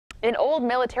An old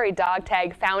military dog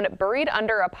tag found buried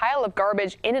under a pile of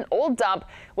garbage in an old dump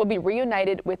will be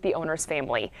reunited with the owner's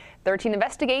family. 13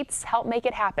 Investigates help make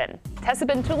it happen. Tessa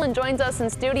Bentulin joins us in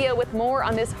studio with more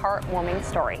on this heartwarming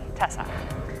story. Tessa.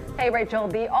 Hey, Rachel,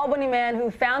 the Albany man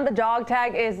who found the dog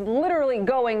tag is literally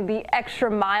going the extra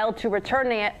mile to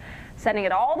returning it, sending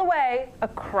it all the way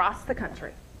across the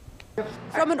country.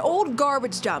 From an old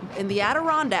garbage dump in the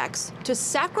Adirondacks to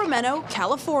Sacramento,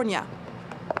 California,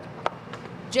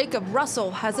 Jacob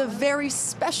Russell has a very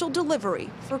special delivery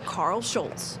for Carl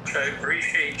Schultz. I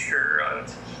appreciate your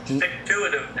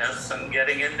stick-to-itiveness and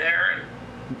getting in there.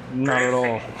 Not at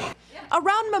all.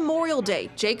 Around Memorial Day,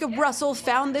 Jacob Russell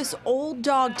found this old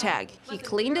dog tag. He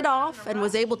cleaned it off and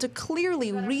was able to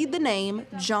clearly read the name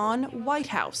John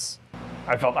Whitehouse.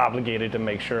 I felt obligated to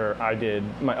make sure I did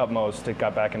my utmost to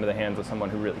get back into the hands of someone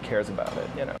who really cares about it,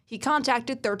 you know. He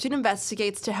contacted 13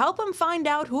 Investigates to help him find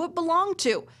out who it belonged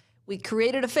to. We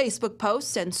created a Facebook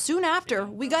post, and soon after,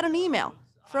 we got an email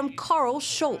from Carl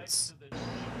Schultz.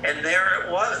 And there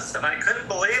it was, and I couldn't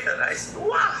believe it. I said,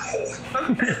 wow,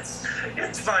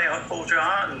 it's my Uncle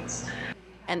John's.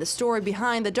 And the story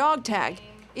behind the dog tag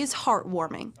is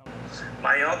heartwarming.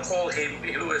 My uncle,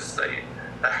 he was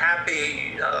the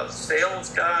happy sales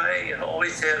guy and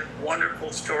always had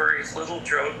wonderful stories, little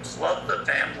jokes, loved the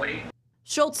family.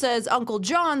 Schultz says Uncle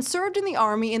John served in the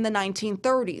Army in the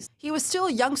 1930s. He was still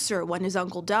a youngster when his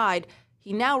uncle died.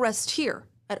 He now rests here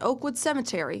at Oakwood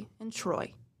Cemetery in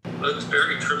Troy. It was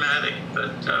very traumatic,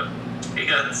 but he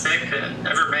got sick and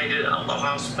never made it out of the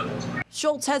hospital.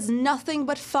 Schultz has nothing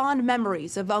but fond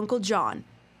memories of Uncle John,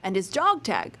 and his dog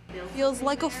tag feels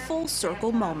like a full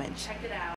circle moment.